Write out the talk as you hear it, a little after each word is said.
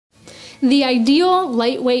The ideal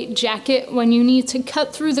lightweight jacket when you need to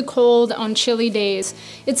cut through the cold on chilly days.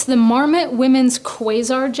 It's the Marmot Women's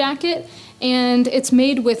Quasar jacket, and it's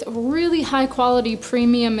made with really high quality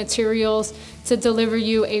premium materials to deliver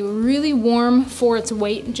you a really warm for its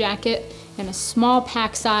weight jacket in a small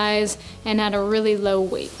pack size and at a really low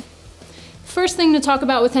weight. First thing to talk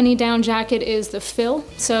about with any down jacket is the fill.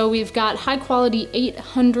 So we've got high quality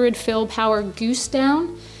 800 fill power goose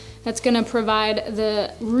down. That's going to provide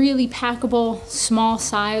the really packable small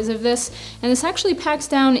size of this, and this actually packs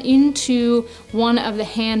down into one of the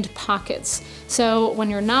hand pockets. So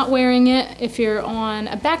when you're not wearing it, if you're on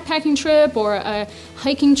a backpacking trip or a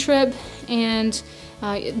hiking trip and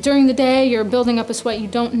during the day you're building up a sweat, you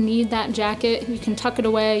don't need that jacket. You can tuck it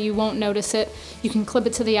away, you won't notice it. You can clip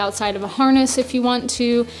it to the outside of a harness if you want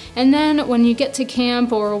to. And then when you get to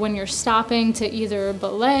camp or when you're stopping to either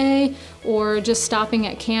belay or just stopping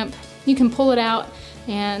at camp, you can pull it out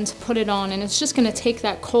and put it on, and it's just gonna take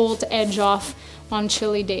that cold edge off on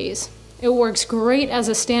chilly days. It works great as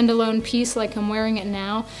a standalone piece like I'm wearing it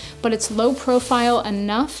now, but it's low profile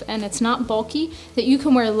enough and it's not bulky that you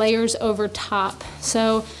can wear layers over top.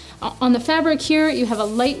 So on the fabric here, you have a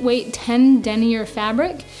lightweight 10 denier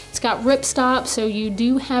fabric. It's got ripstop, so you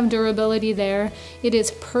do have durability there. It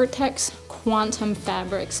is Pertex Quantum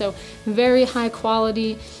fabric, so very high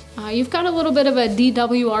quality. You've got a little bit of a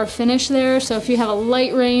DWR finish there, so if you have a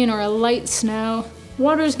light rain or a light snow,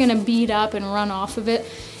 water's gonna bead up and run off of it.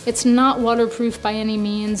 It's not waterproof by any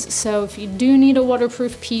means, so if you do need a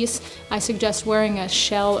waterproof piece, I suggest wearing a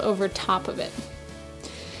shell over top of it.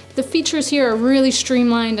 The features here are really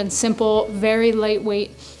streamlined and simple, very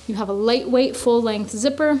lightweight. You have a lightweight full-length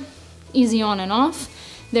zipper, easy on and off.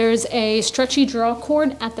 There's a stretchy draw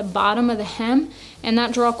cord at the bottom of the hem, and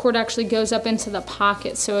that draw cord actually goes up into the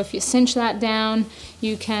pocket. So if you cinch that down,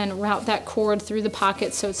 you can route that cord through the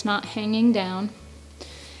pocket so it's not hanging down.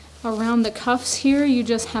 Around the cuffs here, you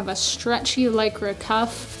just have a stretchy Lycra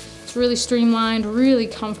cuff. It's really streamlined, really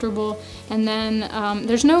comfortable. And then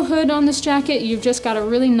there's no hood on this jacket. You've just got a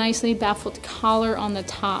really nicely baffled collar on the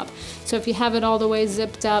top. So if you have it all the way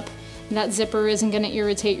zipped up, that zipper isn't gonna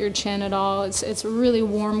irritate your chin at all. It's a really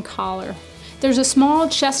warm collar. There's a small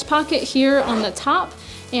chest pocket here on the top,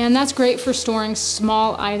 and that's great for storing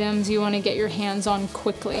small items you wanna get your hands on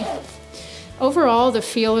quickly. Overall, the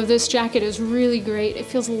feel of this jacket is really great. It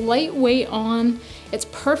feels lightweight on. It's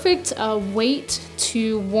perfect weight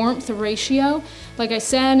to warmth ratio. Like I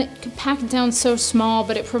said, it can pack it down so small,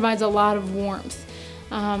 but it provides a lot of warmth.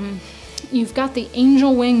 You've got the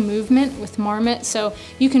angel wing movement with Marmot, so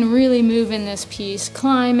you can really move in this piece,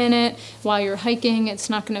 climb in it while you're hiking. It's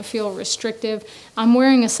not gonna feel restrictive. I'm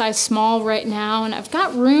wearing a size small right now, and I've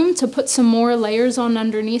got room to put some more layers on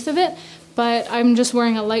underneath of it, but I'm just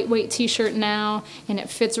wearing a lightweight t-shirt now, and it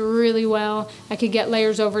fits really well. I could get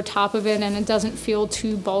layers over top of it, and it doesn't feel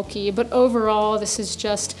too bulky. But overall, this is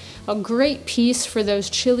just a great piece for those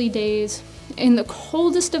chilly days. In the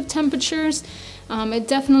coldest of temperatures, it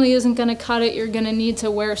definitely isn't gonna cut it. You're gonna need to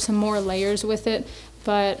wear some more layers with it.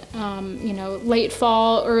 But, you know, late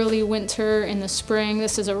fall, early winter, in the spring,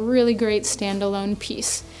 this is a really great standalone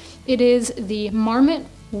piece. It is the Marmot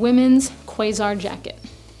Women's Quasar jacket.